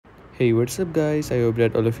Hey, what's up guys? I hope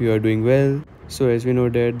that all of you are doing well. So as we know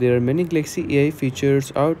that there are many Galaxy AI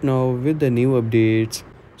features out now with the new updates.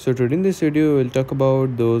 So today in this video we'll talk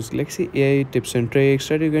about those Galaxy AI tips and tricks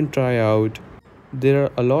that you can try out. There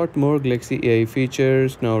are a lot more Galaxy AI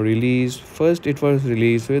features now released. First it was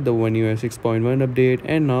released with the One UI 6.1 update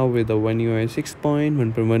and now with the One UI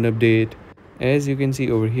 6.1.1 update. As you can see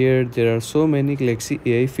over here, there are so many Galaxy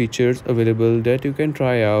AI features available that you can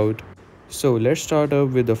try out. So let's start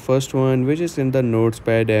up with the first one, which is in the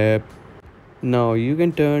Notepad app. Now you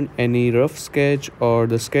can turn any rough sketch or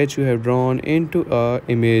the sketch you have drawn into a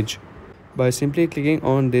image by simply clicking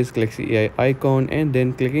on this Galaxy AI icon and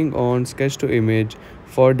then clicking on sketch to image.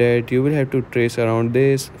 For that you will have to trace around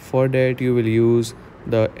this. For that you will use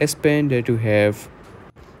the S Pen that you have.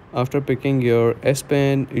 After picking your S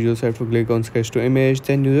Pen, you just have to click on sketch to image,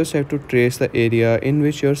 then you just have to trace the area in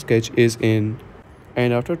which your sketch is in.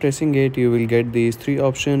 And after tracing it, you will get these three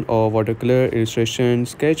options of watercolor, illustration,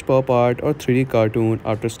 sketch, pop art or 3D cartoon.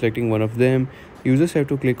 After selecting one of them, you just have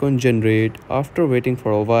to click on generate. After waiting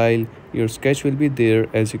for a while, your sketch will be there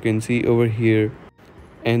as you can see over here.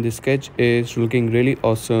 And the sketch is looking really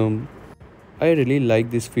awesome. I really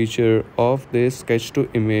like this feature of this sketch to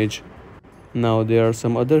image. Now there are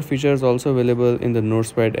some other features also available in the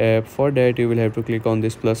Notepad app. For that you will have to click on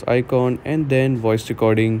this plus icon and then voice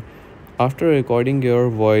recording. After recording your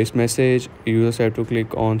voice message, you just have to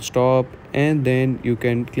click on stop and then you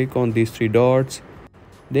can click on these three dots.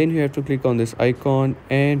 Then you have to click on this icon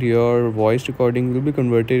and your voice recording will be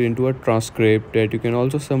converted into a transcript that you can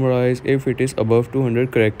also summarize if it is above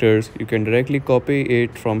 200 characters. You can directly copy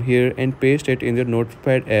it from here and paste it in the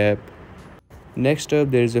Notepad app. Next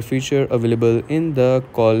up, there is a feature available in the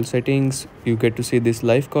call settings. You get to see this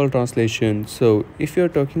live call translation. So if you're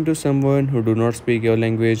talking to someone who do not speak your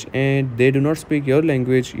language and they do not speak your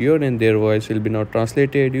language, your and their voice will be now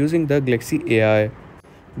translated using the Galaxy AI.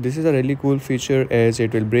 This is a really cool feature as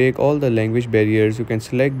it will break all the language barriers. You can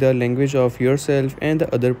select the language of yourself and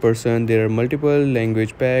the other person. There are multiple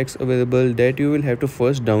language packs available that you will have to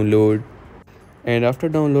first download. And after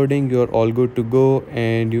downloading, you're all good to go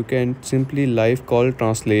and you can simply live call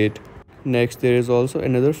translate. Next, there is also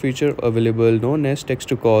another feature available known as text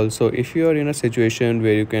to call. So if you are in a situation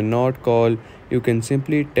where you cannot call, you can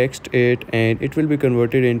simply text it and it will be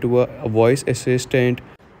converted into a voice assistant.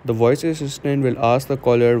 The voice assistant will ask the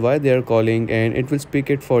caller why they are calling and it will speak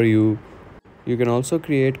it for you. You can also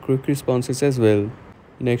create quick responses as well.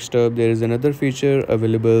 Next up, there is another feature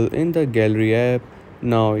available in the gallery app.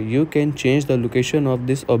 Now you can change the location of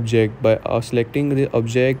this object by selecting the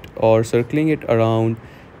object or circling it around.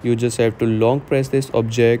 You just have to long press this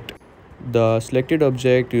object. The selected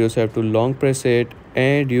object, you just have to long press it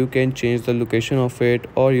and you can change the location of it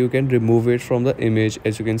or you can remove it from the image.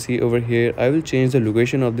 As you can see over here, I will change the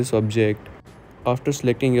location of this object. After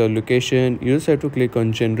selecting your location, you just have to click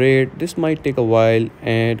on generate. This might take a while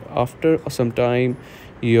and after some time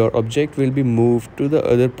your object will be moved to the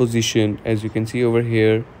other position. As you can see over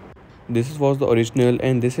here, this was the original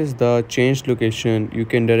and this is the changed location. You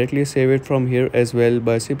can directly save it from here as well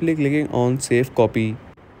by simply clicking on save copy.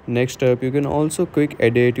 Next up, you can also quick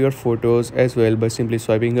edit your photos as well by simply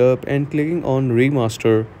swiping up and clicking on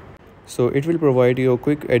remaster. So it will provide you a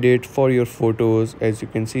quick edit for your photos. As you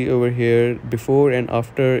can see over here, before and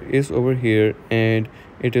after is over here and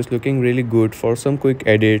it is looking really good for some quick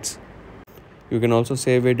edits. You can also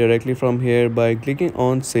save it directly from here by clicking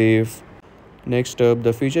on save. Next up,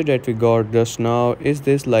 the feature that we got just now is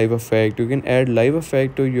this live effect. You can add live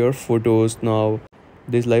effect to your photos now.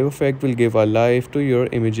 This live effect will give a life to your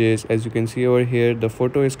images. As you can see over here, the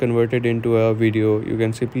photo is converted into a video. You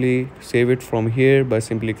can simply save it from here by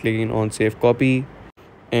simply clicking on save copy.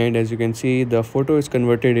 And as you can see, the photo is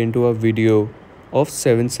converted into a video of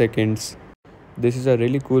 7 seconds. This is a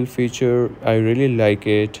really cool feature. I really like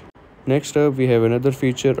it. Next up, we have another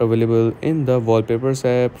feature available in the wallpapers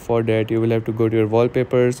app. For that, you will have to go to your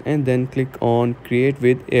wallpapers and then click on create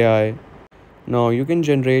with AI. Now you can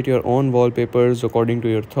generate your own wallpapers according to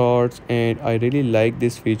your thoughts and I really like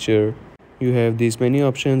this feature. You have these many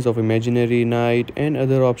options of imaginary, night and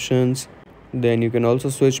other options. Then you can also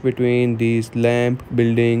switch between these lamp,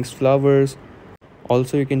 buildings, flowers.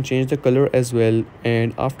 Also you can change the color as well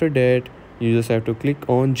and after that you just have to click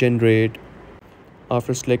on generate.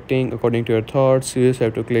 After selecting according to your thoughts, you just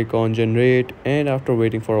have to click on generate and after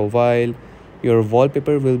waiting for a while, your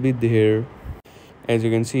wallpaper will be there. As you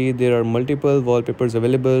can see, there are multiple wallpapers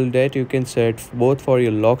available that you can set both for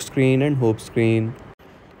your lock screen and home screen.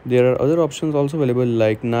 There are other options also available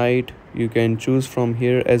like night. You can choose from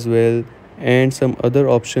here as well and some other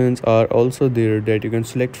options are also there that you can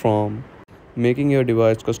select from. making your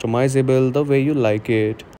device customizable the way you like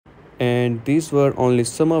it. And these were only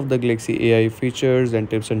some of the Galaxy AI features and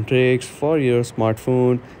tips and tricks for your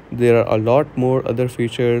smartphone. There are a lot more other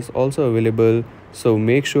features also available, so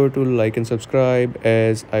make sure to like and subscribe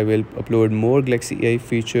as I will upload more Galaxy AI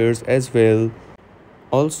features as well.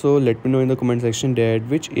 Also, let me know in the comment section that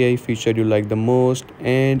which AI feature you like the most,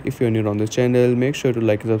 and if you're new on this channel, make sure to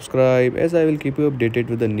like and subscribe as I will keep you updated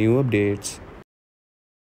with the new updates.